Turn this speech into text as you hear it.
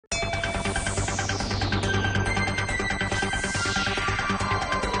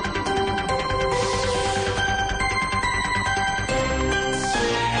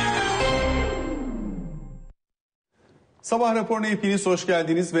Sabah raporuna hepiniz hoş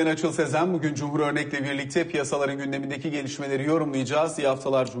geldiniz. Ben Açıl Sezen. Bugün Cumhur Örnek'le birlikte piyasaların gündemindeki gelişmeleri yorumlayacağız. İyi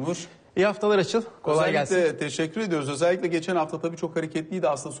haftalar Cumhur. İyi haftalar Açıl. Kolay gelsin. Teşekkür ediyoruz. Özellikle geçen hafta tabii çok hareketliydi.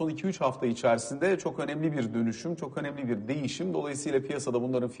 Aslında son 2-3 hafta içerisinde çok önemli bir dönüşüm, çok önemli bir değişim. Dolayısıyla piyasada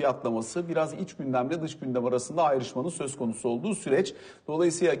bunların fiyatlaması biraz iç gündemle dış gündem arasında ayrışmanın söz konusu olduğu süreç.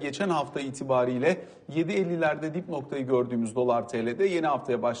 Dolayısıyla geçen hafta itibariyle 7.50'lerde dip noktayı gördüğümüz dolar TL'de yeni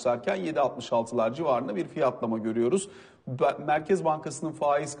haftaya başlarken 7.66'lar civarında bir fiyatlama görüyoruz. Merkez Bankası'nın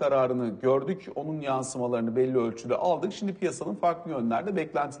faiz kararını gördük. Onun yansımalarını belli ölçüde aldık. Şimdi piyasanın farklı yönlerde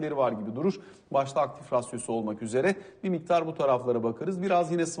beklentileri var gibi durur. Başta aktif rasyosu olmak üzere bir miktar bu taraflara bakarız.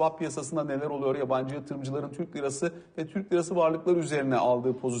 Biraz yine swap piyasasında neler oluyor? Yabancı yatırımcıların Türk lirası ve Türk lirası varlıkları üzerine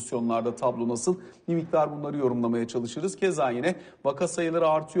aldığı pozisyonlarda tablo nasıl? Bir miktar bunları yorumlamaya çalışırız. Keza yine vaka sayıları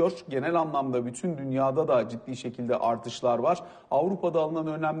artıyor. Genel anlamda bütün dünyada da ciddi şekilde artışlar var. Avrupa'da alınan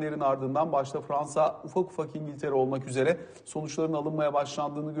önlemlerin ardından başta Fransa, ufak İngiltere olmak üzere sonuçların alınmaya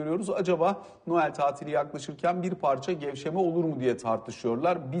başlandığını görüyoruz. Acaba Noel tatili yaklaşırken bir parça gevşeme olur mu diye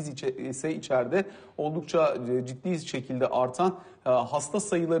tartışıyorlar. Biz ise içeride oldukça ciddi şekilde artan hasta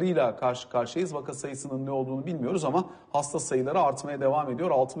sayılarıyla karşı karşıyayız. Vaka sayısının ne olduğunu bilmiyoruz ama hasta sayıları artmaya devam ediyor.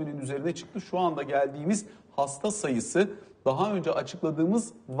 6.000'in üzerine çıktı. Şu anda geldiğimiz hasta sayısı daha önce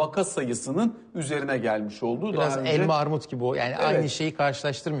açıkladığımız vaka sayısının üzerine gelmiş oldu. Biraz elma armut gibi o. Yani evet. Aynı şeyi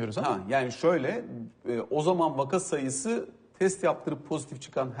karşılaştırmıyoruz ama. Yani şöyle o zaman vaka sayısı test yaptırıp pozitif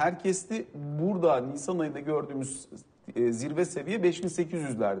çıkan herkesti. Burada Nisan ayında gördüğümüz zirve seviye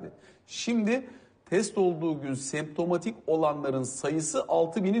 5.800'lerdi. Şimdi test olduğu gün semptomatik olanların sayısı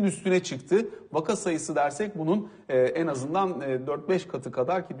 6.000'in üstüne çıktı. Vaka sayısı dersek bunun en azından 4-5 katı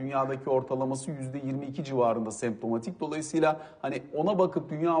kadar ki dünyadaki ortalaması %22 civarında semptomatik. Dolayısıyla hani ona bakıp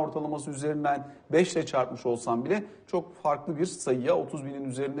dünya ortalaması üzerinden 5 ile çarpmış olsam bile çok farklı bir sayıya 30.000'in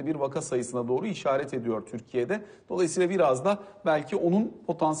üzerinde bir vaka sayısına doğru işaret ediyor Türkiye'de. Dolayısıyla biraz da belki onun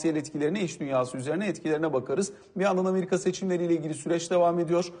potansiyel etkilerine, iş dünyası üzerine etkilerine bakarız. Bir yandan Amerika seçimleriyle ilgili süreç devam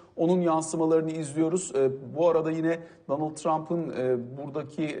ediyor. Onun yansımalarını izliyoruz. Bu arada yine Donald Trump'ın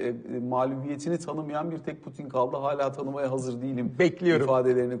buradaki mağlubiyetini tanımayan bir tek Putin kaldı. Hala tanımaya hazır değilim. Bekliyorum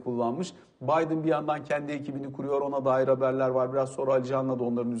ifadelerini kullanmış. Biden bir yandan kendi ekibini kuruyor. Ona dair haberler var. Biraz sonra Ali Can'la da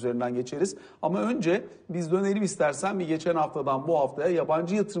onların üzerinden geçeriz. Ama önce biz dönelim istersen bir geçen haftadan bu haftaya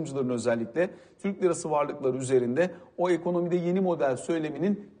yabancı yatırımcıların özellikle Türk lirası varlıkları üzerinde o ekonomide yeni model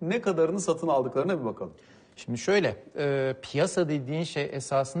söyleminin ne kadarını satın aldıklarına bir bakalım. Şimdi şöyle, piyasa dediğin şey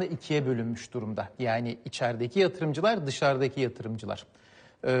esasında ikiye bölünmüş durumda. Yani içerideki yatırımcılar, dışarıdaki yatırımcılar.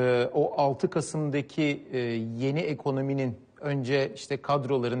 O 6 Kasım'daki yeni ekonominin önce işte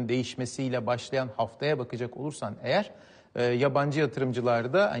kadroların değişmesiyle başlayan haftaya bakacak olursan eğer yabancı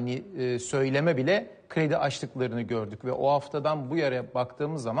yatırımcılarda hani söyleme bile kredi açtıklarını gördük ve o haftadan bu yere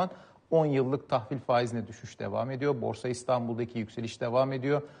baktığımız zaman 10 yıllık tahvil faizine düşüş devam ediyor. Borsa İstanbul'daki yükseliş devam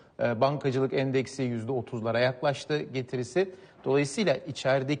ediyor. Bankacılık endeksi %30'lara yaklaştı getirisi. Dolayısıyla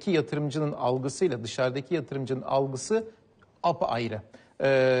içerideki yatırımcının algısıyla dışarıdaki yatırımcının algısı apayrı.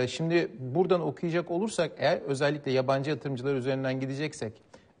 Şimdi buradan okuyacak olursak eğer özellikle yabancı yatırımcılar üzerinden gideceksek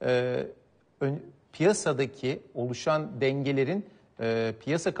piyasadaki oluşan dengelerin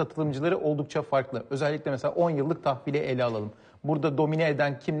piyasa katılımcıları oldukça farklı. Özellikle mesela 10 yıllık tahvili ele alalım. Burada domine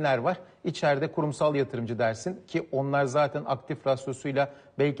eden kimler var? İçeride kurumsal yatırımcı dersin ki onlar zaten aktif rasyosuyla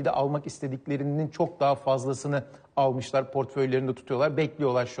belki de almak istediklerinin çok daha fazlasını almışlar, portföylerinde tutuyorlar,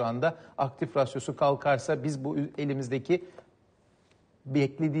 bekliyorlar şu anda. Aktif rasyosu kalkarsa biz bu elimizdeki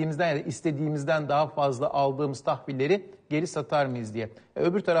beklediğimizden ya da istediğimizden daha fazla aldığımız tahvilleri geri satar mıyız diye.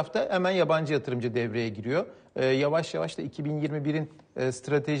 Öbür tarafta hemen yabancı yatırımcı devreye giriyor. Yavaş yavaş da 2021'in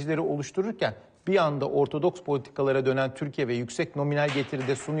stratejileri oluştururken bir anda ortodoks politikalara dönen Türkiye ve yüksek nominal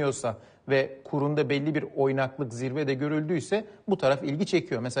getiride sunuyorsa ve kurunda belli bir oynaklık zirvede görüldüyse bu taraf ilgi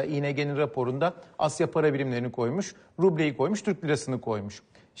çekiyor. Mesela İNG'nin raporunda Asya para birimlerini koymuş, rubleyi koymuş, Türk lirasını koymuş.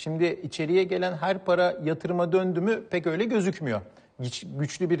 Şimdi içeriye gelen her para yatırıma döndü mü pek öyle gözükmüyor.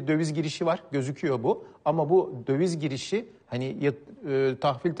 Güçlü bir döviz girişi var, gözüküyor bu. Ama bu döviz girişi hani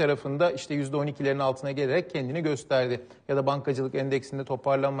tahvil tarafında işte %12'lerin altına gelerek kendini gösterdi. Ya da bankacılık endeksinde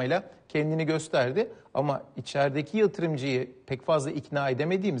toparlanmayla kendini gösterdi. Ama içerideki yatırımcıyı pek fazla ikna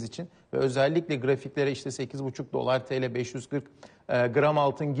edemediğimiz için ve özellikle grafiklere işte 8,5 dolar TL 540 gram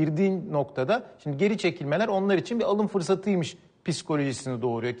altın girdiği noktada şimdi geri çekilmeler onlar için bir alım fırsatıymış psikolojisini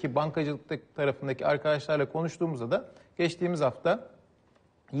doğuruyor. Ki bankacılık tarafındaki arkadaşlarla konuştuğumuzda da geçtiğimiz hafta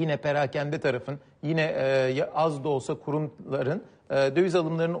yine perakende tarafın, yine az da olsa kurumların döviz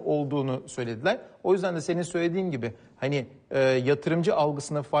alımlarının olduğunu söylediler. O yüzden de senin söylediğin gibi hani yatırımcı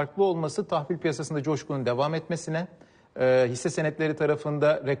algısının farklı olması tahvil piyasasında coşkunun devam etmesine, hisse senetleri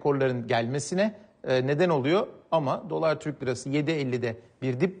tarafında rekorların gelmesine neden oluyor. Ama dolar Türk lirası 7.50'de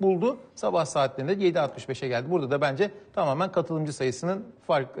bir dip buldu. Sabah saatlerinde 7.65'e geldi. Burada da bence tamamen katılımcı sayısının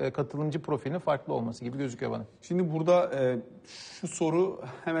katılımcı profilinin farklı olması gibi gözüküyor bana. Şimdi burada şu soru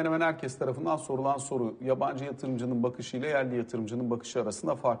hemen hemen herkes tarafından sorulan soru. Yabancı yatırımcının bakışıyla yerli yatırımcının bakışı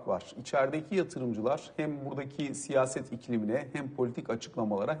arasında fark var. İçerideki yatırımcılar hem buradaki siyaset iklimine hem politik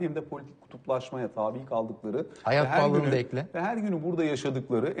açıklamalara hem de politik kutuplaşmaya tabi kaldıkları hayat pahalılığını da ekle. Ve her günü burada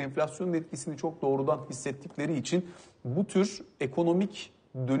yaşadıkları enflasyonun etkisini çok doğrudan hissettikleri için bu tür ekonomik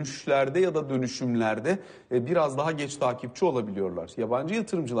dönüşlerde ya da dönüşümlerde biraz daha geç takipçi olabiliyorlar. Yabancı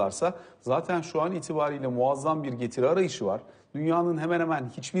yatırımcılarsa zaten şu an itibariyle muazzam bir getiri arayışı var. Dünyanın hemen hemen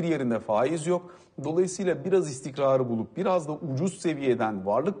hiçbir yerinde faiz yok. Dolayısıyla biraz istikrarı bulup biraz da ucuz seviyeden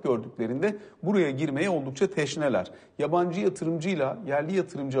varlık gördüklerinde buraya girmeye oldukça teşneler. Yabancı yatırımcıyla yerli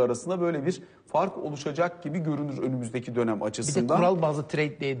yatırımcı arasında böyle bir fark oluşacak gibi görünür önümüzdeki dönem açısından. Bir de kural bazlı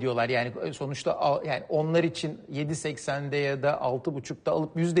trade de ediyorlar. Yani sonuçta yani onlar için 7.80'de ya da 6.5'da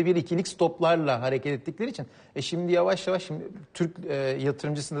alıp %1-2'lik stoplarla hareket ettikleri için şimdi yavaş yavaş Türk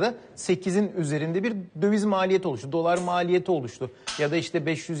yatırımcısında da 8'in üzerinde bir döviz maliyeti oluştu. Dolar maliyeti oluştu. Ya da işte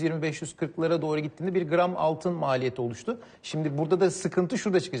 520-540'lara doğru gittiğinde bir gram altın maliyeti oluştu. Şimdi burada da sıkıntı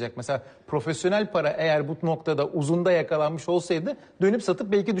şurada çıkacak. Mesela profesyonel para eğer bu noktada uzunda yakalanmış olsaydı dönüp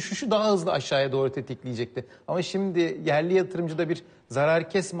satıp belki düşüşü daha hızlı aşağıya doğru tetikleyecekti. Ama şimdi yerli yatırımcıda bir zarar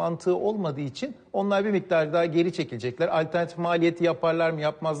kes mantığı olmadığı için onlar bir miktar daha geri çekilecekler. Alternatif maliyeti yaparlar mı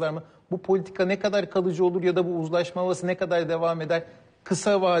yapmazlar mı? Bu politika ne kadar kalıcı olur ya da bu uzlaşma havası ne kadar devam eder?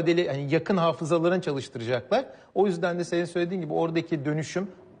 Kısa vadeli yani yakın hafızalarını çalıştıracaklar. O yüzden de senin söylediğin gibi oradaki dönüşüm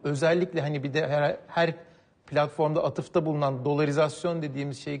özellikle hani bir de her platformda atıfta bulunan dolarizasyon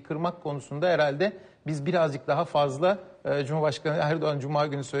dediğimiz şeyi kırmak konusunda herhalde biz birazcık daha fazla Cumhurbaşkanı Erdoğan Cuma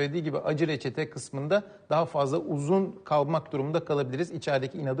günü söylediği gibi acı reçete kısmında daha fazla uzun kalmak durumunda kalabiliriz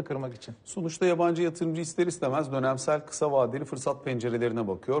içerideki inadı kırmak için. Sonuçta yabancı yatırımcı ister istemez dönemsel kısa vadeli fırsat pencerelerine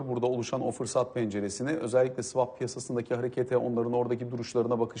bakıyor. Burada oluşan o fırsat penceresini özellikle swap piyasasındaki harekete, onların oradaki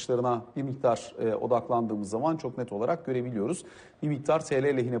duruşlarına, bakışlarına bir miktar odaklandığımız zaman çok net olarak görebiliyoruz. Bir miktar TL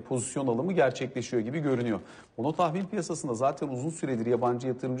lehine pozisyon alımı gerçekleşiyor gibi görünüyor. Onu tahvil piyasasında zaten uzun süredir yabancı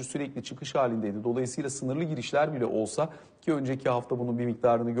yatırımcı sürekli çıkış halindeydi. Dolayısıyla sınırlı girişler bile olsa ki önceki hafta bunun bir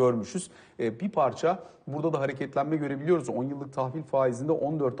miktarını görmüşüz. Bir parça burada da hareketlenme görebiliyoruz. 10 yıllık tahvil faizinde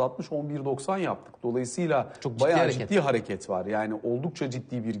 14.60-11.90 yaptık. Dolayısıyla çok bayağı ciddi hareket var. Yani oldukça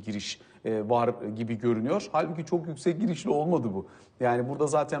ciddi bir giriş var gibi görünüyor. Halbuki çok yüksek girişli olmadı bu. Yani burada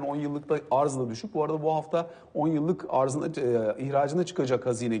zaten 10 yıllıkta arz da düşük. Bu arada bu hafta 10 yıllık arzına, ihracına çıkacak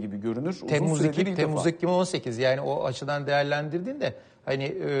hazine gibi görünür. Temmuz 2018 yani o açıdan değerlendirdiğinde hani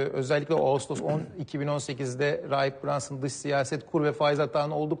özellikle Ağustos 2018'de Rahip Brunson dış siyaset, kur ve faiz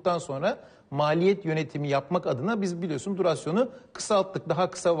hatağını olduktan sonra maliyet yönetimi yapmak adına biz biliyorsun durasyonu kısalttık.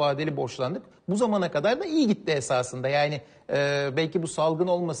 Daha kısa vadeli borçlandık. Bu zamana kadar da iyi gitti esasında. Yani belki bu salgın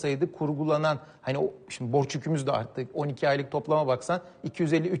olmasaydı kurgulanan hani şimdi borç yükümüz de arttı. 12 aylık toplama baksan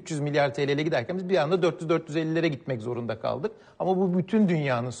 250-300 milyar TL'ye giderken biz bir anda 400-450'lere gitmek zorunda kaldık. Ama bu bütün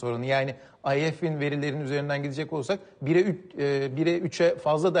dünyanın sorunu. Yani IMF'in verilerinin üzerinden gidecek olursak 1'e 3'e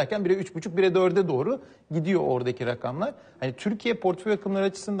fazla derken 1'e 3,5, 1'e 4'e doğru gidiyor oradaki rakamlar. Hani Türkiye portföy akımları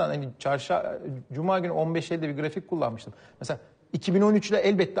açısından hani Cuma günü 15.50'de bir grafik kullanmıştım. Mesela 2013 ile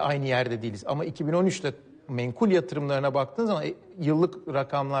elbette aynı yerde değiliz ama 2013 ile menkul yatırımlarına baktığın zaman yıllık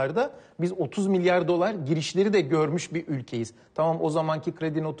rakamlarda biz 30 milyar dolar girişleri de görmüş bir ülkeyiz. Tamam o zamanki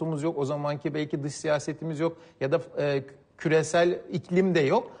kredi notumuz yok, o zamanki belki dış siyasetimiz yok ya da küresel iklim de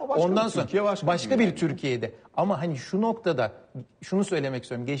yok. Ondan sonra başka bir Türkiye'de. Ama hani şu noktada şunu söylemek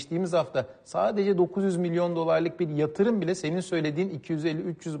istiyorum. Geçtiğimiz hafta sadece 900 milyon dolarlık bir yatırım bile senin söylediğin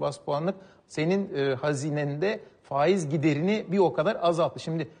 250-300 bas puanlık senin hazinende faiz giderini bir o kadar azalttı.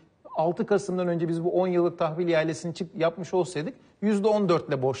 Şimdi 6 Kasım'dan önce biz bu 10 yıllık tahvil ihalesini yapmış olsaydık %14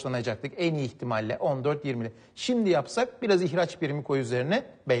 ile borçlanacaktık en iyi ihtimalle 14-20 ile. Şimdi yapsak biraz ihraç primi koy üzerine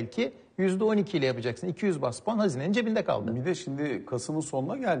belki %12 ile yapacaksın. 200 bas puan hazinenin cebinde kaldı. Bir de şimdi Kasım'ın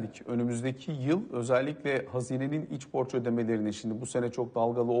sonuna geldik. Önümüzdeki yıl özellikle hazinenin iç borç ödemelerini şimdi bu sene çok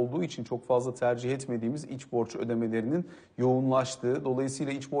dalgalı olduğu için çok fazla tercih etmediğimiz iç borç ödemelerinin yoğunlaştığı,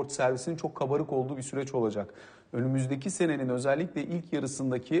 dolayısıyla iç borç servisinin çok kabarık olduğu bir süreç olacak. Önümüzdeki senenin özellikle ilk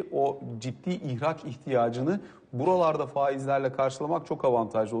yarısındaki o ciddi ihraç ihtiyacını buralarda faizlerle karşılamak çok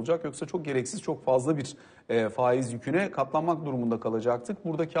avantajlı olacak. Yoksa çok gereksiz, çok fazla bir faiz yüküne katlanmak durumunda kalacaktık.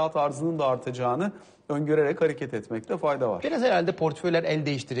 Burada kağıt arzının da artacağını öngörerek hareket etmekte fayda var. Biraz herhalde portföyler el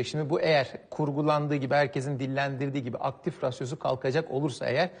değiştirecek. Şimdi bu eğer kurgulandığı gibi, herkesin dillendirdiği gibi aktif rasyosu kalkacak olursa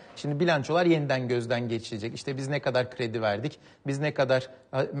eğer, şimdi bilançolar yeniden gözden geçirecek. İşte biz ne kadar kredi verdik, biz ne kadar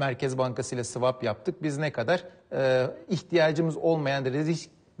Merkez Bankası ile swap yaptık, biz ne kadar ihtiyacımız olmayan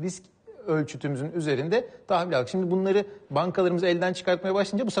risk ölçütümüzün üzerinde tahvil aldık. Şimdi bunları bankalarımız elden çıkartmaya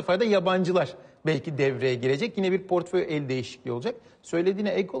başlayınca bu sefer de yabancılar belki devreye girecek. Yine bir portföy el değişikliği olacak. Söylediğine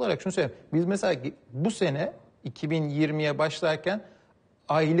ek olarak şunu söyleyeyim. Biz mesela bu sene 2020'ye başlarken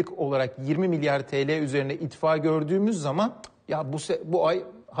aylık olarak 20 milyar TL üzerine itfa gördüğümüz zaman ya bu ay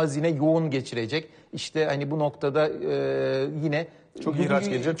hazine yoğun geçirecek. İşte hani bu noktada yine çok ihraç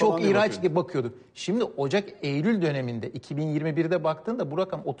gelecek çok falan diye ihraç bakıyorduk. Şimdi Ocak-Eylül döneminde 2021'de baktığında bu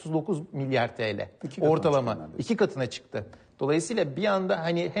rakam 39 milyar TL. Ortalama 2 katına çıktı. Dolayısıyla bir anda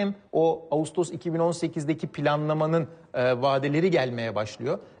hani hem o Ağustos 2018'deki planlamanın vadeleri gelmeye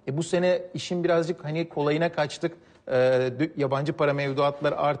başlıyor. Bu sene işin birazcık hani kolayına kaçtık. Yabancı para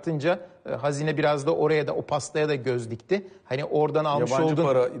mevduatları artınça hazine biraz da oraya da o pastaya da göz dikti. Hani oradan almış yabancı olduğun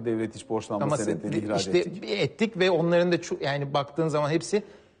para devlet iç borçlanma senetleri ihraç işte ettik. Ve onların da yani baktığın zaman hepsi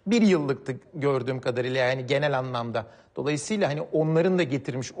bir yıllıktı gördüğüm kadarıyla yani genel anlamda. Dolayısıyla hani onların da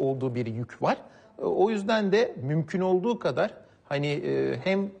getirmiş olduğu bir yük var. O yüzden de mümkün olduğu kadar hani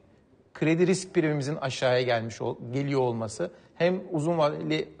hem kredi risk primimizin aşağıya geliyor olması hem uzun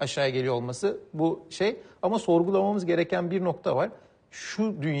vadeli aşağıya geliyor olması bu şey. Ama sorgulamamız gereken bir nokta var.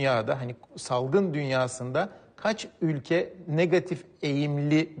 Şu dünyada hani salgın dünyasında kaç ülke negatif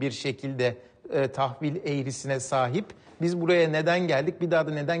eğimli bir şekilde tahvil eğrisine sahip? Biz buraya neden geldik? Bir daha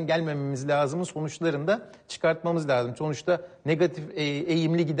da neden gelmememiz lazımın sonuçlarını da çıkartmamız lazım. Sonuçta negatif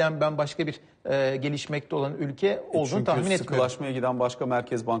eğimli giden ben başka bir gelişmekte olan ülke olduğunu tahmin etmiyorum. Çünkü sıkılaşmaya giden başka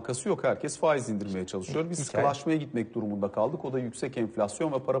merkez bankası yok. Herkes faiz indirmeye çalışıyor. Biz sıkılaşmaya gitmek durumunda kaldık. O da yüksek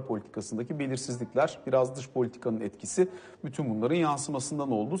enflasyon ve para politikasındaki belirsizlikler. Biraz dış politikanın etkisi. Bütün bunların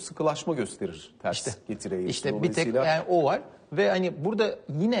yansımasından oldu. Sıkılaşma gösterir. Ters getiri eğrisi. İşte bir tek yani o var. Ve hani burada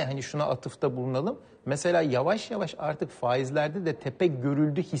yine hani şuna atıfta bulunalım. Mesela yavaş yavaş artık faizlerde de tepe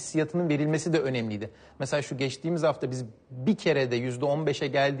görüldü hissiyatının verilmesi de önemliydi. Mesela şu geçtiğimiz hafta biz bir kere de %15'e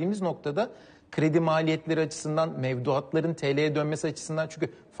geldiğimiz noktada kredi maliyetleri açısından, mevduatların TL'ye dönmesi açısından, çünkü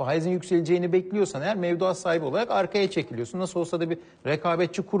faizin yükseleceğini bekliyorsan eğer mevduat sahibi olarak arkaya çekiliyorsun. Nasıl olsa da bir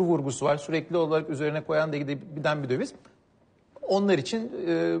rekabetçi kur vurgusu var. Sürekli olarak üzerine koyan da giden bir döviz. Onlar için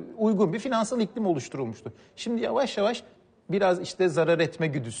uygun bir finansal iklim oluşturulmuştu. Şimdi yavaş yavaş biraz işte zarar etme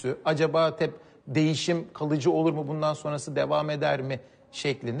güdüsü, acaba değişim kalıcı olur mu, bundan sonrası devam eder mi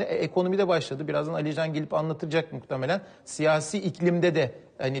şeklinde. Ekonomide başladı. Birazdan Alican gelip anlatacak muhtemelen. Siyasi iklimde de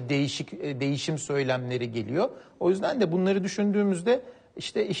hani değişim söylemleri geliyor. O yüzden de bunları düşündüğümüzde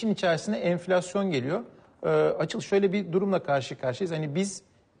işte işin içerisine enflasyon geliyor. Açıl şöyle bir durumla karşı karşıyayız. Hani biz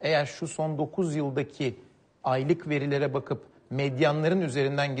eğer şu son 9 yıldaki aylık verilere bakıp medyanların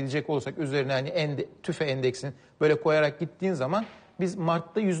üzerinden gidecek olursak, üzerine hani tüfe endeksini böyle koyarak gittiğin zaman biz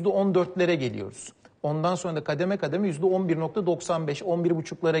Mart'ta %14'lere geliyoruz. Ondan sonra da kademe kademe %11.95,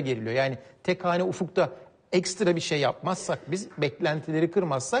 11.5'lara geriliyor. Yani tek hane ufukta ekstra bir şey yapmazsak, biz beklentileri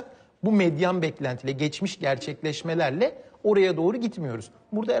kırmazsak, bu medyan beklentiyle, geçmiş gerçekleşmelerle oraya doğru gitmiyoruz.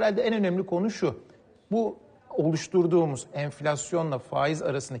 Burada herhalde en önemli konu şu. Bu oluşturduğumuz enflasyonla faiz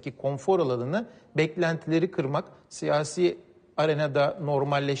arasındaki konfor alanını, beklentileri kırmak, siyasi arenada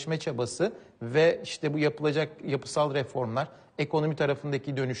normalleşme çabası ve işte bu yapılacak yapısal reformlar, ekonomi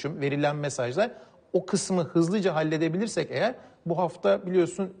tarafındaki dönüşüm, verilen mesajlar, o kısmı hızlıca halledebilirsek eğer, bu hafta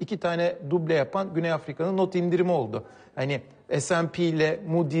biliyorsun 2 tane duble yapan Güney Afrika'nın not indirimi oldu. Hani S&P ile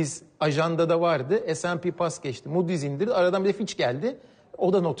Moody's ajandada vardı. S&P pas geçti. Moody's indirdi. Aradan bir de Fitch geldi.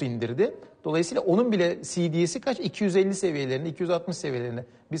 O da notu indirdi. Dolayısıyla onun bile CDS'i kaç? 250 seviyelerinde, 260 seviyelerinde.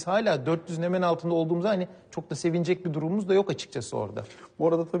 Biz hala 400'ün hemen altında olduğumuzda hani çok da sevinecek bir durumumuz da yok açıkçası orada. Bu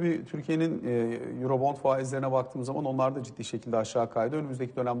arada tabii Türkiye'nin Eurobond faizlerine baktığımız zaman onlar da ciddi şekilde aşağı kaydı.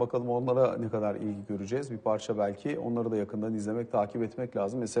 Önümüzdeki dönem bakalım onlara ne kadar ilgi göreceğiz. Bir parça belki onları da yakından izlemek, takip etmek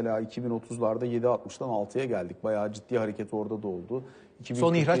lazım. Mesela 2030'larda 7.60'dan 6'ya geldik. Bayağı ciddi hareket orada da oldu.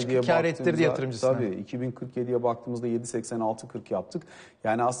 Son ihraç kâr ettirdi yatırımcısına. Tabii 2047'ye baktığımızda 7.86-40 yaptık.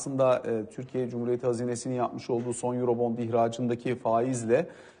 Yani aslında Türkiye Cumhuriyeti Hazinesi'nin yapmış olduğu son Eurobond ihracındaki faizle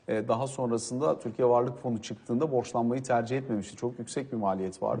daha sonrasında Türkiye Varlık Fonu çıktığında borçlanmayı tercih etmemişti. Çok yüksek bir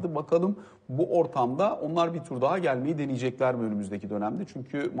maliyet vardı. Bakalım bu ortamda onlar bir tur daha gelmeyi deneyecekler mi önümüzdeki dönemde?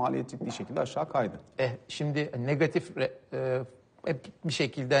 Çünkü maliyet ciddi şekilde aşağı kaydı. Şimdi negatif hep bir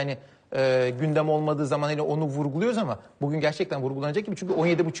şekilde hani gündem olmadığı zaman hani onu vurguluyoruz ama bugün gerçekten vurgulanacak gibi, çünkü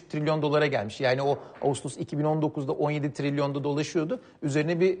 17,5 trilyon dolara gelmiş. Yani o Ağustos 2019'da 17 trilyonda dolaşıyordu.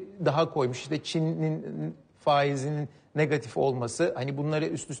 Üzerine bir daha koymuş. İşte Çin'in faizinin negatif olması, hani bunları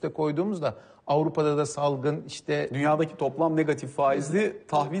üst üste koyduğumuzda Avrupa'da da salgın, işte dünyadaki toplam negatif faizli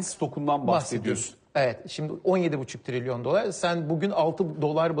tahvil stokundan bahsediyoruz. Evet, şimdi 17,5 trilyon dolar. Sen bugün 6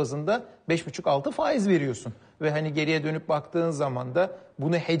 dolar bazında 5,5-6 faiz veriyorsun. Ve hani geriye dönüp baktığın zaman da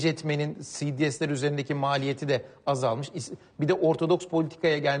bunu hedge etmenin CDS'ler üzerindeki maliyeti de azalmış. Bir de ortodoks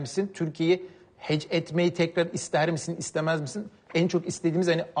politikaya gelmişsin. Türkiye'yi hedge etmeyi tekrar ister misin, istemez misin? En çok istediğimiz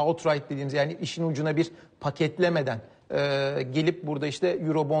hani outright dediğimiz, yani işin ucuna bir paketlemeden gelip burada işte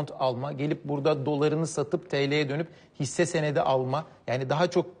Eurobond alma, gelip burada dolarını satıp TL'ye dönüp hisse senedi alma. Yani daha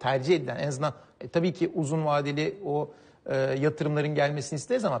çok tercih edilen, en azından tabii ki uzun vadeli o yatırımların gelmesini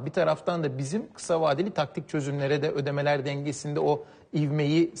isteriz ama bir taraftan da bizim kısa vadeli taktik çözümlere de ödemeler dengesinde o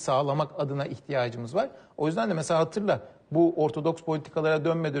ivmeyi sağlamak adına ihtiyacımız var. O yüzden de mesela hatırla, bu ortodoks politikalara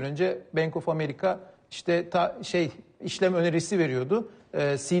dönmeden önce Bank of America işte işlem önerisi veriyordu.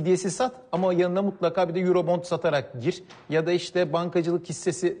 CDS'i sat ama yanına mutlaka bir de Eurobond satarak gir. Ya da işte bankacılık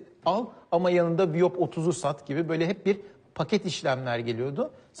hissesi al ama yanında Viyop 30'u sat gibi, böyle hep bir paket işlemler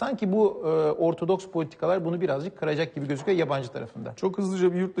geliyordu. Sanki bu ortodoks politikalar bunu birazcık kıracak gibi gözüküyor yabancı tarafında. Çok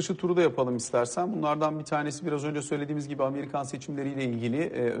hızlıca bir yurt dışı turu da yapalım istersen. Bunlardan bir tanesi biraz önce söylediğimiz gibi Amerikan seçimleriyle ilgili.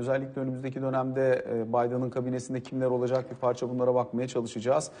 Özellikle önümüzdeki dönemde Biden'ın kabinesinde kimler olacak bir parça bunlara bakmaya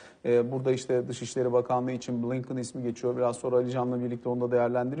çalışacağız. Burada işte Dışişleri Bakanlığı için Blinken ismi geçiyor. Biraz sonra Ali Can'la birlikte onu da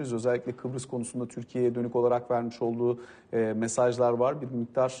değerlendiririz. Özellikle Kıbrıs konusunda Türkiye'ye dönük olarak vermiş olduğu mesajlar var. Bir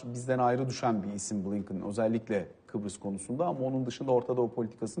miktar bizden ayrı düşen bir isim Blinken. Özellikle Kıbrıs konusunda, ama onun dışında Orta Doğu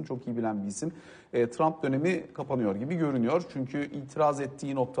politikasını çok iyi bilen bir isim. Trump dönemi kapanıyor gibi görünüyor. Çünkü itiraz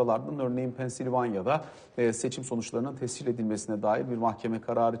ettiği noktalardan örneğin Pensilvanya'da seçim sonuçlarının tescil edilmesine dair bir mahkeme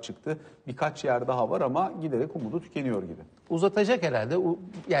kararı çıktı. Birkaç yer daha var ama giderek umudu tükeniyor gibi. Uzatacak herhalde.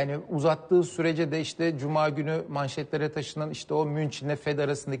 Yani uzattığı sürece de işte Cuma günü manşetlere taşınan işte o Münch'le Fed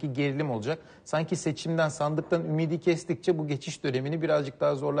arasındaki gerilim olacak. Sanki seçimden, sandıktan ümidi kestikçe bu geçiş dönemini birazcık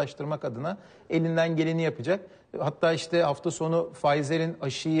daha zorlaştırmak adına elinden geleni yapacak. Hatta işte hafta sonu Pfizer'in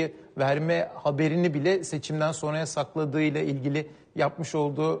aşıyı verme haberini bile seçimden sonraya sakladığıyla ilgili yapmış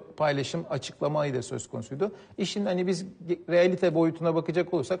olduğu paylaşım, açıklamayı da söz konusuydu. İşin hani biz realite boyutuna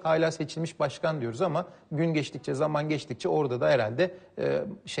bakacak olursak hala seçilmiş başkan diyoruz ama gün geçtikçe, zaman geçtikçe orada da herhalde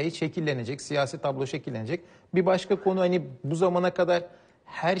şekillenecek, siyasi tablo şekillenecek. Bir başka konu, hani bu zamana kadar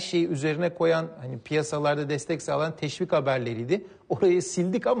her şeyi üzerine koyan, hani piyasalarda destek sağlayan teşvik haberleriydi. Orayı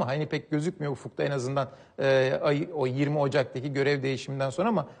sildik ama hani pek gözükmüyor ufukta, en azından o 20 Ocak'taki görev değişiminden sonra,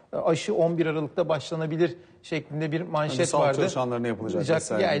 ama aşı 11 Aralık'ta başlanabilir şeklinde bir manşet vardı. Sağlık çalışanlarına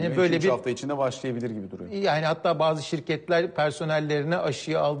yapılacak. Yani böyle 2-3 hafta içinde başlayabilir gibi duruyor. Yani hatta bazı şirketler personellerine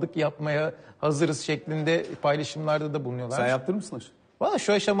aşıyı aldık, yapmaya hazırız şeklinde paylaşımlarda da bulunuyorlar. Sen yaptırır mısın aşı? Valla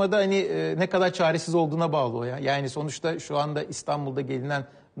şu aşamada hani ne kadar çaresiz olduğuna bağlı o ya. Yani sonuçta şu anda İstanbul'da gelinen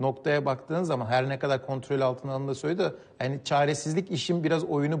noktaya baktığın zaman, her ne kadar kontrol altına alındığını söyledi, yani çaresizlik işin biraz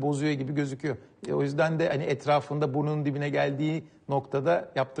oyunu bozuyor gibi gözüküyor. O yüzden de hani etrafında burnunun dibine geldiği noktada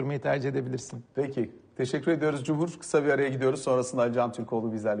yaptırmayı tercih edebilirsin. Peki. Teşekkür ediyoruz Cumhur. Kısa bir araya gidiyoruz. Sonrasında Ali Can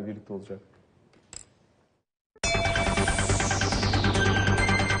Türkoğlu bizlerle birlikte olacak.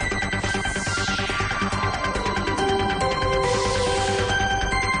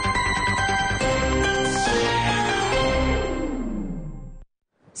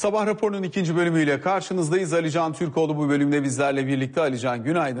 Sabah Raporu'nun ikinci bölümüyle karşınızdayız. Ali Can Türkoğlu bu bölümde bizlerle birlikte. Ali Can,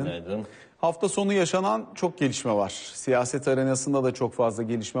 günaydın. Günaydın. Hafta sonu yaşanan çok gelişme var. Siyaset arenasında da çok fazla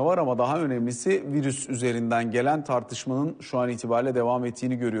gelişme var ama daha önemlisi virüs üzerinden gelen tartışmanın şu an itibariyle devam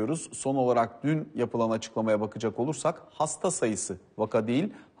ettiğini görüyoruz. Son olarak dün yapılan açıklamaya bakacak olursak hasta sayısı, vaka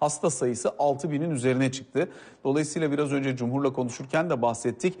değil, hasta sayısı 6.000'in üzerine çıktı. Dolayısıyla biraz önce Cumhur'la konuşurken de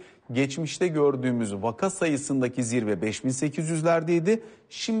bahsettik. Geçmişte gördüğümüz vaka sayısındaki zirve 5.800'lerdeydi.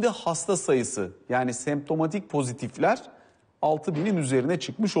 Şimdi hasta sayısı, yani semptomatik pozitifler 6.000'in üzerine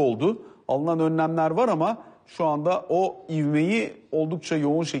çıkmış oldu. Alınan önlemler var ama şu anda o ivmeyi oldukça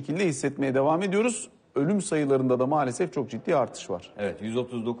yoğun şekilde hissetmeye devam ediyoruz. Ölüm sayılarında da maalesef çok ciddi artış var. Evet,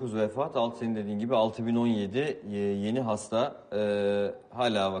 139 vefat, senin dediğin gibi 6017 yeni hasta,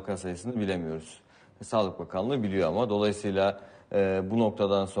 hala vaka sayısını bilemiyoruz. Sağlık Bakanlığı biliyor ama dolayısıyla bu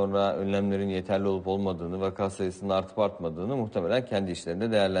noktadan sonra önlemlerin yeterli olup olmadığını, vaka sayısının artıp artmadığını muhtemelen kendi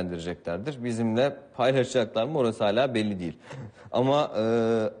işlerinde değerlendireceklerdir. Bizimle paylaşacaklar mı orası hala belli değil. Ama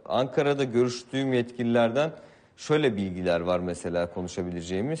Ankara'da görüştüğüm yetkililerden şöyle bilgiler var mesela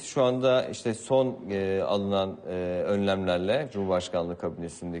konuşabileceğimiz. Şu anda işte son alınan önlemlerle, Cumhurbaşkanlığı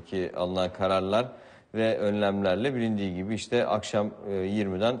kabinesindeki alınan kararlar ve önlemlerle bilindiği gibi işte akşam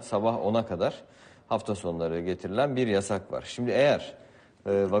 20'den sabah 10'a kadar hafta sonları getirilen bir yasak var. Şimdi eğer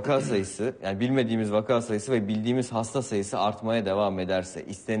vaka sayısı, yani bilmediğimiz vaka sayısı ve bildiğimiz hasta sayısı artmaya devam ederse,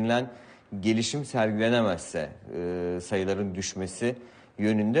 istenilen gelişim sergilenemezse, sayıların düşmesi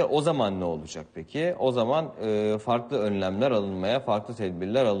yönünde. O zaman ne olacak peki? O zaman farklı önlemler alınmaya, farklı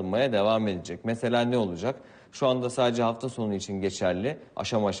tedbirler alınmaya devam edecek. Mesela ne olacak? Şu anda sadece hafta sonu için geçerli,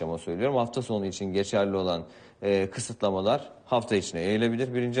 aşama aşama söylüyorum, hafta sonu için geçerli olan kısıtlamalar hafta içine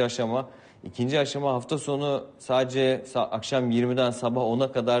yayılabilir. Birinci aşama. İkinci aşama, hafta sonu sadece akşam 20'den sabah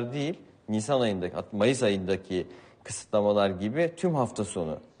 10'a kadar değil, Nisan ayındaki, Mayıs ayındaki kısıtlamalar gibi tüm hafta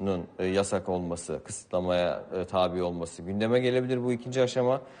sonunun yasak olması, kısıtlamaya tabi olması gündeme gelebilir, bu ikinci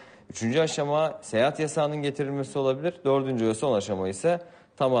aşama. Üçüncü aşama seyahat yasağının getirilmesi olabilir. Dördüncü ve son aşama ise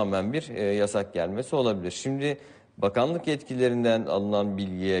tamamen bir yasak gelmesi olabilir. Şimdi bakanlık yetkililerinden alınan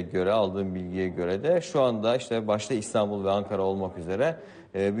bilgiye göre, aldığım bilgiye göre de şu anda işte başta İstanbul ve Ankara olmak üzere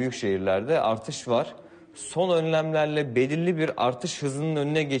büyük şehirlerde artış var. Son önlemlerle belirli bir artış hızının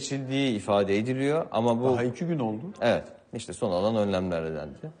önüne geçildiği ifade ediliyor. Ama bu Daha 2 gün oldu. evet, işte son alan önlemlerle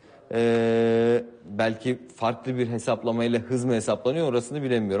dendi. Belki farklı bir hesaplamayla hız mı hesaplanıyor orasını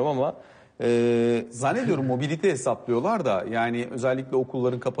bilemiyorum ama Zannediyorum mobilite hesaplıyorlar da, yani özellikle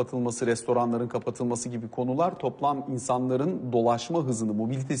okulların kapatılması, restoranların kapatılması gibi konular toplam insanların dolaşma hızını,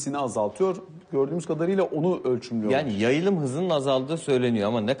 mobilitesini azaltıyor. Gördüğümüz kadarıyla onu ölçümlüyorlar. yani yayılım hızının azaldığı söyleniyor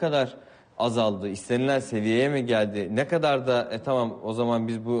ama ne kadar azaldı, istenilen seviyeye mi geldi, ne kadar da tamam o zaman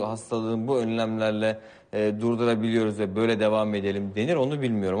biz bu hastalığın bu önlemlerle durdurabiliyoruz ve böyle devam edelim denir, onu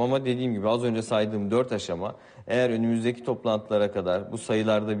bilmiyorum. Ama dediğim gibi az önce saydığım 4 aşama, eğer önümüzdeki toplantılara kadar bu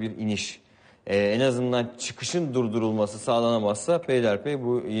sayılarda bir iniş, en azından çıkışın durdurulması sağlanamazsa peyderpey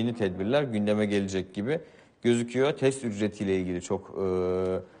bu yeni tedbirler gündeme gelecek gibi gözüküyor. Test ücretiyle ilgili çok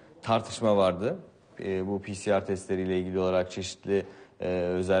tartışma vardı. Bu PCR testleriyle ilgili olarak çeşitli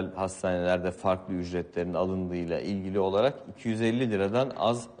özel hastanelerde farklı ücretlerin alındığıyla ilgili olarak 250 liradan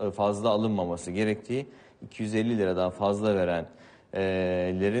fazla alınmaması gerektiği, 250 liradan fazla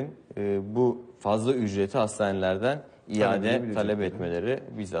verenlerin bu fazla ücreti hastanelerden iade talep etmeleri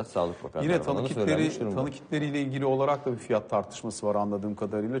bizzat Sağlık Bakanı Yine tarafından söylenmiş durumda. tanı kitleriyle ilgili olarak da bir fiyat tartışması var anladığım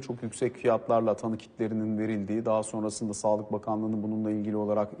kadarıyla. Çok yüksek fiyatlarla tanı kitlerinin verildiği, daha sonrasında Sağlık Bakanlığı'nın bununla ilgili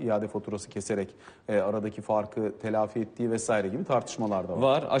olarak iade faturası keserek aradaki farkı telafi ettiği vesaire gibi tartışmalar da var.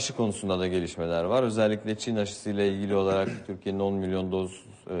 Var. Aşı konusunda da gelişmeler var. Özellikle Çin aşısıyla ilgili olarak Türkiye'nin 10 milyon doz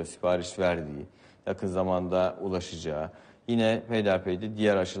sipariş verdiği, yakın zamanda ulaşacağı, yine peyderpeyde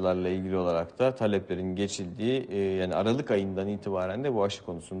diğer aşılarla ilgili olarak da taleplerin geçildiği, yani Aralık ayından itibaren de bu aşı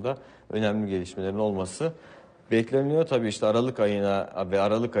konusunda önemli gelişmelerin olması bekleniyor. Tabii işte Aralık ayına ve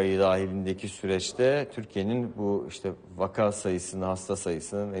Aralık ayı dahilindeki süreçte Türkiye'nin bu işte vaka sayısını, hasta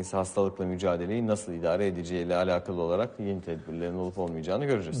sayısını, neyse hastalıkla mücadeleyi nasıl idare edeceğiyle alakalı olarak yeni tedbirlerin olup olmayacağını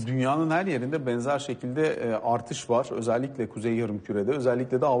göreceğiz. Dünyanın her yerinde benzer şekilde artış var. Özellikle Kuzey Yarımküre'de,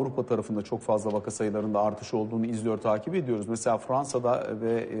 özellikle de Avrupa tarafında çok fazla vaka sayılarında artış olduğunu izliyor, takip ediyoruz. Mesela Fransa'da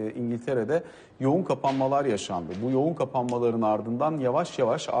ve İngiltere'de yoğun kapanmalar yaşandı. Bu yoğun kapanmaların ardından yavaş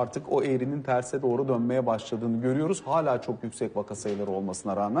yavaş artık o eğrinin terse doğru dönmeye başladığını görüyoruz. Hala çok yüksek vaka sayıları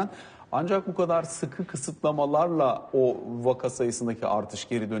olmasına rağmen. Ancak bu kadar sıkı kısıtlamalarla o vaka sayısındaki artış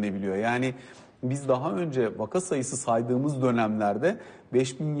geri dönebiliyor. Yani biz daha önce vaka sayısı saydığımız dönemlerde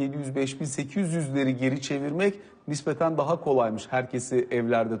 5700-5800'leri geri çevirmek nispeten daha kolaymış, herkesi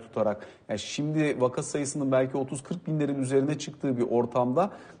evlerde tutarak. Yani şimdi vaka sayısının belki 30-40 binlerin üzerine çıktığı bir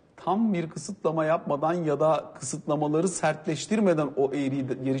ortamda tam bir kısıtlama yapmadan ya da kısıtlamaları sertleştirmeden o eğriyi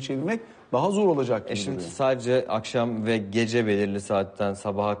geri çevirmek daha zor olacak gibi Şimdi duruyor. sadece akşam ve gece belirli saatten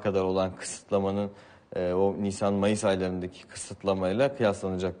sabaha kadar olan kısıtlamanın o Nisan-Mayıs aylarındaki kısıtlamayla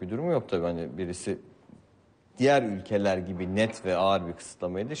kıyaslanacak bir durum yok tabii. Hani birisi diğer ülkeler gibi net ve ağır bir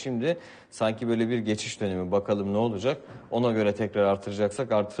kısıtlamaydı. Şimdi sanki böyle bir geçiş dönemi, bakalım ne olacak, ona göre tekrar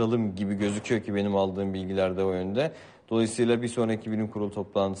artıracaksak artıralım gibi gözüküyor ki benim aldığım bilgiler de o yönde. Dolayısıyla bir sonraki bilim kurulu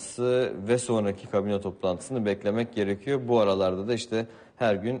toplantısı ve sonraki kabine toplantısını beklemek gerekiyor. Bu aralarda da işte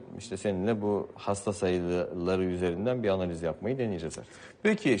her gün işte seninle bu hasta sayıları üzerinden bir analiz yapmayı deneyeceğiz artık.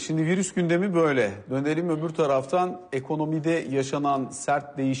 Peki şimdi virüs gündemi böyle. Dönelim öbür taraftan, ekonomide yaşanan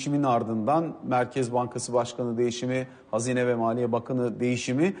sert değişimin ardından Merkez Bankası Başkanı değişimi, Hazine ve Maliye Bakanı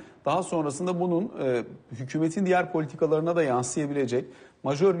değişimi, daha sonrasında bunun hükümetin diğer politikalarına da yansıyabilecek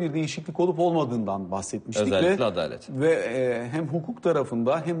majör bir değişiklik olup olmadığından bahsetmiştik. Özellikle adalet. Ve hem hukuk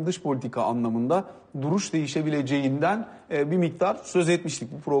tarafında hem dış politika anlamında duruş değişebileceğinden bir miktar söz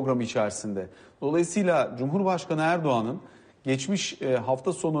etmiştik bu program içerisinde. Dolayısıyla Cumhurbaşkanı Erdoğan'ın geçmiş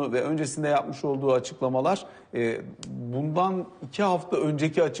hafta sonu ve öncesinde yapmış olduğu açıklamalar bundan 2 hafta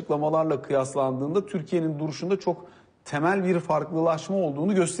önceki açıklamalarla kıyaslandığında Türkiye'nin duruşunda çok temel bir farklılaşma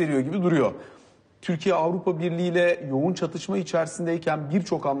olduğunu gösteriyor gibi duruyor. Türkiye Avrupa Birliği ile yoğun çatışma içerisindeyken,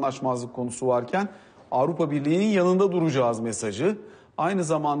 birçok anlaşmazlık konusu varken Avrupa Birliği'nin yanında duracağız mesajı. Aynı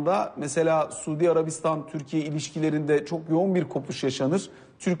zamanda mesela Suudi Arabistan-Türkiye ilişkilerinde çok yoğun bir kopuş yaşanır.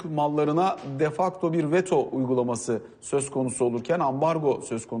 Türk mallarına de facto bir veto uygulaması söz konusu olurken, ambargo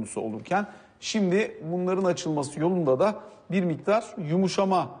söz konusu olurken şimdi bunların açılması yolunda da bir miktar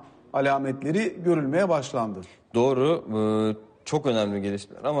yumuşama alametleri görülmeye başlandı. Doğru. Çok önemli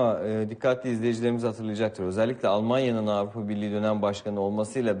gelişmeler ama dikkatli izleyicilerimiz hatırlayacaktır. Özellikle Almanya'nın Avrupa Birliği dönem başkanı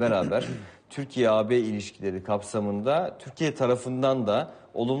olmasıyla beraber Türkiye-AB ilişkileri kapsamında Türkiye tarafından da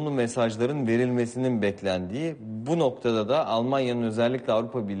olumlu mesajların verilmesinin beklendiği, bu noktada da Almanya'nın özellikle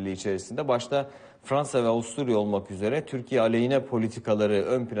Avrupa Birliği içerisinde başta Fransa ve Avusturya olmak üzere Türkiye aleyhine politikaları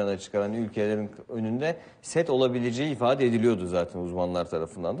ön plana çıkaran ülkelerin önünde set olabileceği ifade ediliyordu zaten uzmanlar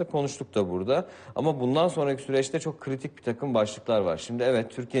tarafından da. Konuştuk da burada. Ama bundan sonraki süreçte çok kritik bir takım başlıklar var. Şimdi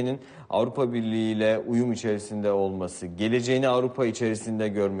evet, Türkiye'nin Avrupa Birliği ile uyum içerisinde olması, geleceğini Avrupa içerisinde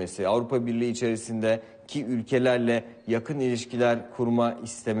görmesi, Avrupa Birliği içerisindeki ülkelerle yakın ilişkiler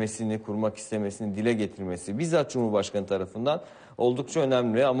kurmak istemesini dile getirmesi bizzat Cumhurbaşkanı tarafından oldukça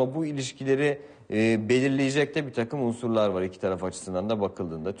önemli. Ama bu ilişkileri belirleyecek de bir takım unsurlar var iki taraf açısından da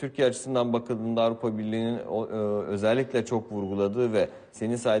bakıldığında. Türkiye açısından bakıldığında Avrupa Birliği'nin özellikle çok vurguladığı ve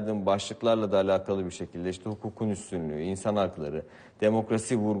senin saydığın başlıklarla da alakalı bir şekilde işte hukukun üstünlüğü, insan hakları,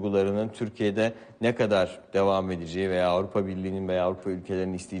 demokrasi vurgularının Türkiye'de ne kadar devam edeceği veya Avrupa Birliği'nin veya Avrupa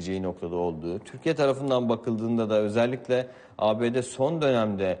ülkelerinin isteyeceği noktada olduğu. Türkiye tarafından bakıldığında da özellikle ABD son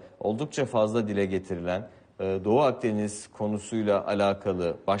dönemde oldukça fazla dile getirilen Doğu Akdeniz konusuyla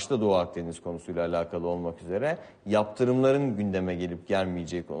alakalı, başta Doğu Akdeniz konusuyla alakalı olmak üzere yaptırımların gündeme gelip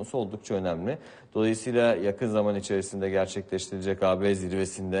gelmeyeceği konusu oldukça önemli. Dolayısıyla yakın zaman içerisinde gerçekleştirilecek AB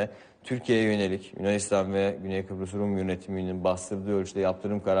zirvesinde Türkiye'ye yönelik Yunanistan ve Güney Kıbrıs Rum yönetiminin bastırdığı ölçüde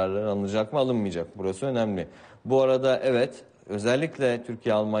yaptırım kararları alınacak mı, alınmayacak? Burası önemli. Bu arada evet, özellikle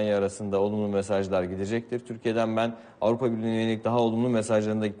Türkiye-Almanya arasında olumlu mesajlar gidecektir. Türkiye'den ben Avrupa Birliği'ne yönelik daha olumlu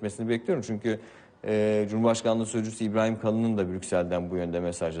mesajların da gitmesini bekliyorum. Çünkü Cumhurbaşkanlığı Sözcüsü İbrahim Kalın'ın da Brüksel'den bu yönde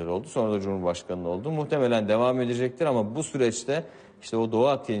mesajları oldu. Sonra da Cumhurbaşkanı oldu. Muhtemelen devam edecektir ama bu süreçte işte o Doğu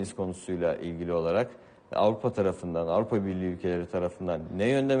Akdeniz konusuyla ilgili olarak Avrupa tarafından, Avrupa Birliği ülkeleri tarafından ne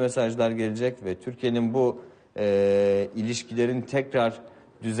yönde mesajlar gelecek ve Türkiye'nin bu ilişkilerin tekrar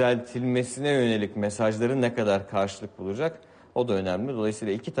düzeltilmesine yönelik mesajları ne kadar karşılık bulacak? O da önemli.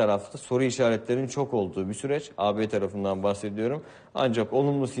 Dolayısıyla iki tarafta soru işaretlerinin çok olduğu bir süreç. AB tarafından bahsediyorum. Ancak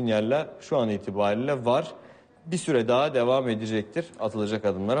olumlu sinyaller şu an itibariyle var. Bir süre daha devam edecektir. Atılacak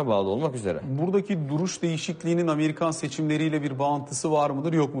adımlara bağlı olmak üzere. Buradaki duruş değişikliğinin Amerikan seçimleriyle bir bağıntısı var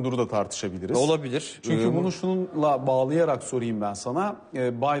mıdır yok mudur da tartışabiliriz. Olabilir. Çünkü bunu şununla bağlayarak sorayım ben sana.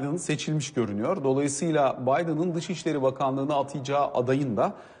 Biden seçilmiş görünüyor. Dolayısıyla Biden'ın Dışişleri Bakanlığı'na atayacağı adayın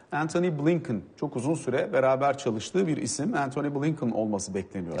da Antony Blinken, çok uzun süre beraber çalıştığı bir isim, Antony Blinken olması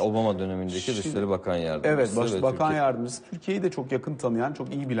bekleniyor. Obama dönemindeki Dışişleri Bakan Yardımcısı. Evet, Bakan Yardımcısı. Türkiye'yi de çok yakın tanıyan,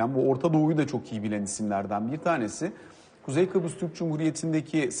 çok iyi bilen, bu Orta Doğu'yu da çok iyi bilen isimlerden bir tanesi. Kuzey Kıbrıs Türk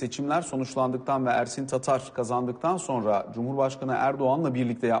Cumhuriyeti'ndeki seçimler sonuçlandıktan ve Ersin Tatar kazandıktan sonra Cumhurbaşkanı Erdoğan'la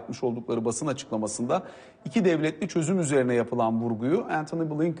birlikte yapmış oldukları basın açıklamasında iki devletli çözüm üzerine yapılan vurguyu Antony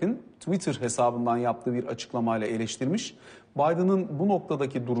Blinken Twitter hesabından yaptığı bir açıklamayla eleştirmiş. Biden'ın bu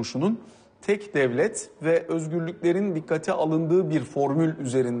noktadaki duruşunun tek devlet ve özgürlüklerin dikkate alındığı bir formül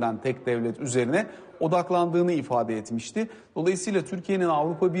üzerinden tek devlet üzerine odaklandığını ifade etmişti. Dolayısıyla Türkiye'nin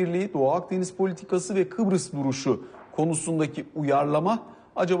Avrupa Birliği, Doğu Akdeniz politikası ve Kıbrıs duruşu konusundaki uyarlama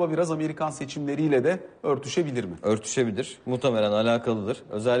acaba biraz Amerikan seçimleriyle de örtüşebilir mi? Örtüşebilir. Muhtemelen alakalıdır.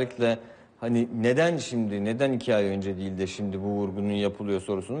 Özellikle hani neden 2 ay önce değil de şimdi bu vurgunun yapılıyor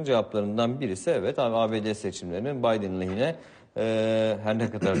sorusunun cevaplarından birisi evet, ABD seçimlerinin Biden lehine her ne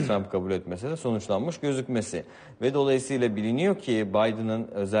kadar Trump kabul etmese de sonuçlanmış gözükmesi. Ve dolayısıyla biliniyor ki Biden'ın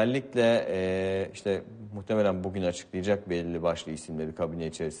özellikle işte muhtemelen bugün açıklayacak belirli başlı isimleri kabine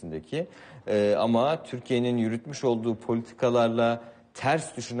içerisindeki ama Türkiye'nin yürütmüş olduğu politikalarla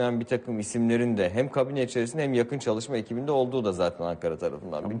ters düşünen bir takım isimlerin de hem kabine içerisinde hem yakın çalışma ekibinde olduğu da zaten Ankara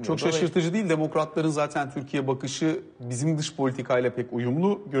tarafından biliniyor. Çok şaşırtıcı değil. Demokratların zaten Türkiye bakışı bizim dış politikayla pek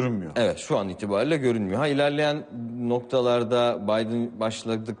uyumlu görünmüyor. Evet, şu an itibariyle görünmüyor. Ha, ilerleyen noktalarda Biden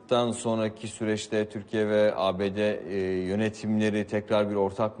başladıktan sonraki süreçte Türkiye ve ABD yönetimleri tekrar bir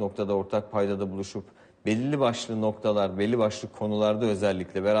ortak noktada, ortak paydada buluşup belli başlı noktalar, belli başlı konularda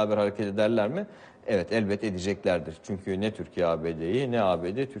özellikle beraber hareket ederler mi? Evet, elbet edeceklerdir. Çünkü ne Türkiye ABD'yi ne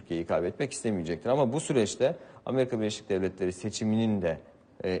ABD Türkiye'yi kaybetmek istemeyecektir. Ama bu süreçte Amerika Birleşik Devletleri seçiminin de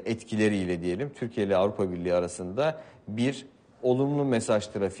etkileriyle diyelim Türkiye ile Avrupa Birliği arasında bir olumlu mesaj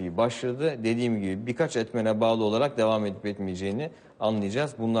trafiği başladı. Dediğim gibi birkaç etmene bağlı olarak devam edip etmeyeceğini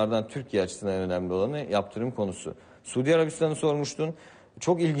anlayacağız. Bunlardan Türkiye açısından önemli olanı yaptırım konusu. Suudi Arabistan'ı sormuştun.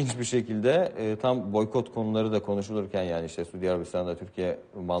 çok ilginç bir şekilde tam boykot konuları da konuşulurken, yani işte Suudi Arabistan'da Türkiye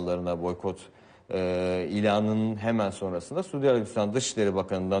mallarına boykot ilanının hemen sonrasında Suudi Arabistan Dışişleri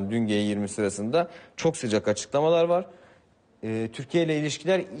Bakanı'ndan dün G20 sırasında çok sıcak açıklamalar var. Türkiye ile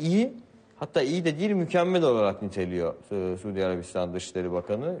ilişkiler iyi, hatta iyi de değil mükemmel olarak niteliyor Suudi Arabistan Dışişleri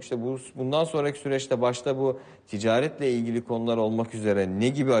Bakanı. İşte bundan sonraki süreçte başta bu ticaretle ilgili konular olmak üzere ne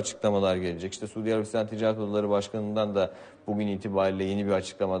gibi açıklamalar gelecek? İşte Suudi Arabistan Ticaret Odaları Başkanı'ndan da bugün itibariyle yeni bir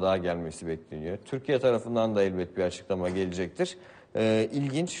açıklama daha gelmesi bekleniyor. Türkiye tarafından da elbet bir açıklama gelecektir.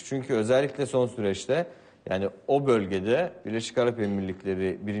 İlginç, çünkü özellikle son süreçte, yani o bölgede Birleşik Arap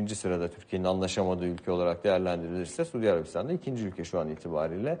Emirlikleri birinci sırada Türkiye'nin anlaşamadığı ülke olarak değerlendirilirse, Suudi Arabistan'da ikinci ülke şu an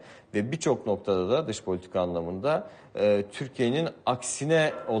itibariyle ve birçok noktada da dış politika anlamında Türkiye'nin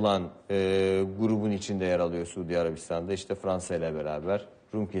aksine olan grubun içinde yer alıyor Suudi Arabistan'da. İşte Fransa ile beraber,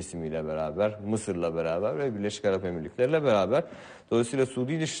 Rum kesimiyle beraber, Mısır'la beraber ve Birleşik Arap Emirlikleri'yle beraber. Dolayısıyla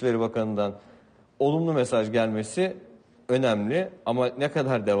Suudi Dışişleri Bakanı'ndan olumlu mesaj gelmesi önemli, ama ne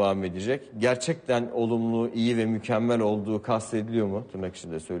kadar devam edecek? Gerçekten olumlu, iyi ve mükemmel olduğu kastediliyor mu? Tırnak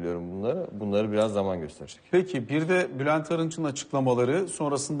içinde söylüyorum bunları. Bunları biraz zaman gösterecek. Peki bir de Bülent Arınç'ın açıklamaları,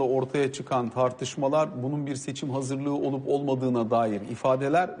 sonrasında ortaya çıkan tartışmalar, bunun bir seçim hazırlığı olup olmadığına dair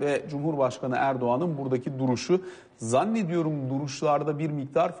ifadeler ve Cumhurbaşkanı Erdoğan'ın buradaki duruşu. Zannediyorum duruşlarda bir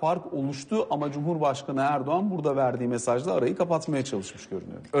miktar fark oluştu ama Cumhurbaşkanı Erdoğan burada verdiği mesajla arayı kapatmaya çalışmış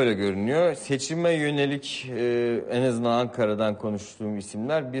görünüyor. Öyle görünüyor. Seçime yönelik en azından Ankara'dan konuştuğum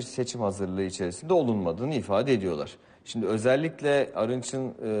isimler bir seçim hazırlığı içerisinde olunmadığını ifade ediyorlar. Şimdi özellikle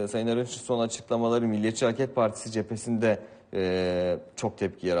Sayın Arınç'ın son açıklamaları Milliyetçi Hareket Partisi cephesinde çok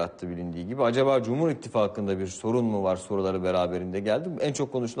tepki yarattı bilindiği gibi. Acaba Cumhur İttifakı'nda bir sorun mu var soruları beraberinde geldi. En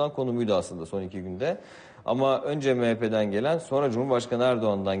çok konuşulan konu buydu aslında son 2 günde. Ama önce MHP'den gelen, sonra Cumhurbaşkanı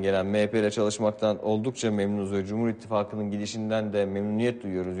Erdoğan'dan gelen, MHP ile çalışmaktan oldukça memnunuz ve Cumhur İttifakı'nın gidişinden de memnuniyet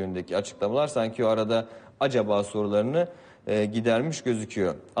duyuyoruz yönündeki açıklamalar sanki o arada acaba sorularını gidermiş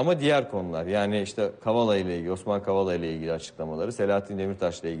gözüküyor. Ama diğer konular, yani işte Kavala ile ilgili, Osman Kavala ile ilgili açıklamaları, Selahattin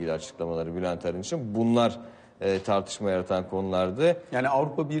Demirtaş ile ilgili açıklamaları Bülent Arınç'ın, bunlar tartışma yaratan konulardı. Yani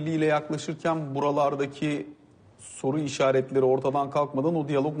Avrupa Birliği ile yaklaşırken buralardaki soru işaretleri ortadan kalkmadan o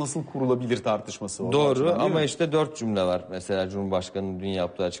diyalog nasıl kurulabilir tartışması var. Doğru, ama işte 4 cümle var. Mesela Cumhurbaşkanı'nın dün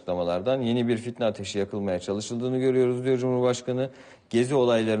yaptığı açıklamalardan. Yeni bir fitne ateşi yakılmaya çalışıldığını görüyoruz diyor Cumhurbaşkanı. Gezi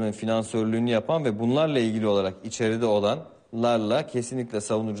olaylarının finansörlüğünü yapan ve bunlarla ilgili olarak içeride olanlarla kesinlikle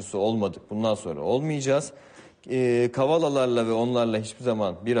savunucusu olmadık. Bundan sonra olmayacağız. Kavalalarla ve onlarla hiçbir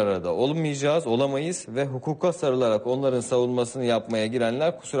zaman bir arada olamayız ve hukuka sarılarak onların savunmasını yapmaya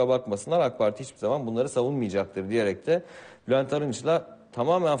girenler kusura bakmasınlar, AK Parti hiçbir zaman bunları savunmayacaktır diyerek de Bülent Arınç'la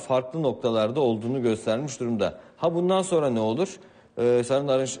tamamen farklı noktalarda olduğunu göstermiş durumda. Bundan sonra ne olur?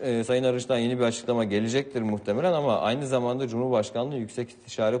 Sayın Arınç'tan yeni bir açıklama gelecektir muhtemelen, ama aynı zamanda Cumhurbaşkanlığı Yüksek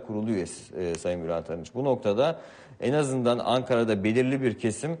İstişare Kurulu üyesi Sayın Bülent Arınç. Bu noktada en azından Ankara'da belirli bir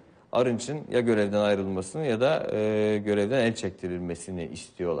kesim Arınç'ın ya görevden ayrılmasını ya da görevden el çektirilmesini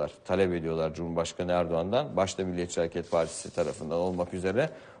istiyorlar, talep ediyorlar Cumhurbaşkanı Erdoğan'dan, başta Milliyetçi Hareket Partisi tarafından olmak üzere.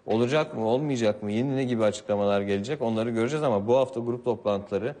 Olacak mı, olmayacak mı, yeni ne gibi açıklamalar gelecek, onları göreceğiz, ama bu hafta grup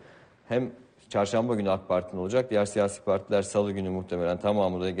toplantıları hem çarşamba günü AK Parti'nin olacak, diğer siyasi partiler salı günü muhtemelen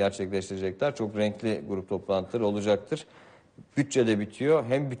tamamı da gerçekleştirecekler. Çok renkli grup toplantıları olacaktır. Bütçe de bitiyor.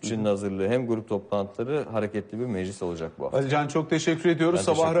 Hem bütçenin hazırlığı hem grup toplantıları, hareketli bir meclis olacak bu hafta. Alican, çok teşekkür ediyoruz.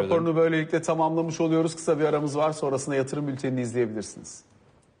 Ben Sabah teşekkür raporunu böylelikle tamamlamış oluyoruz. Kısa bir aramız var. Sonrasında yatırım bültenini izleyebilirsiniz.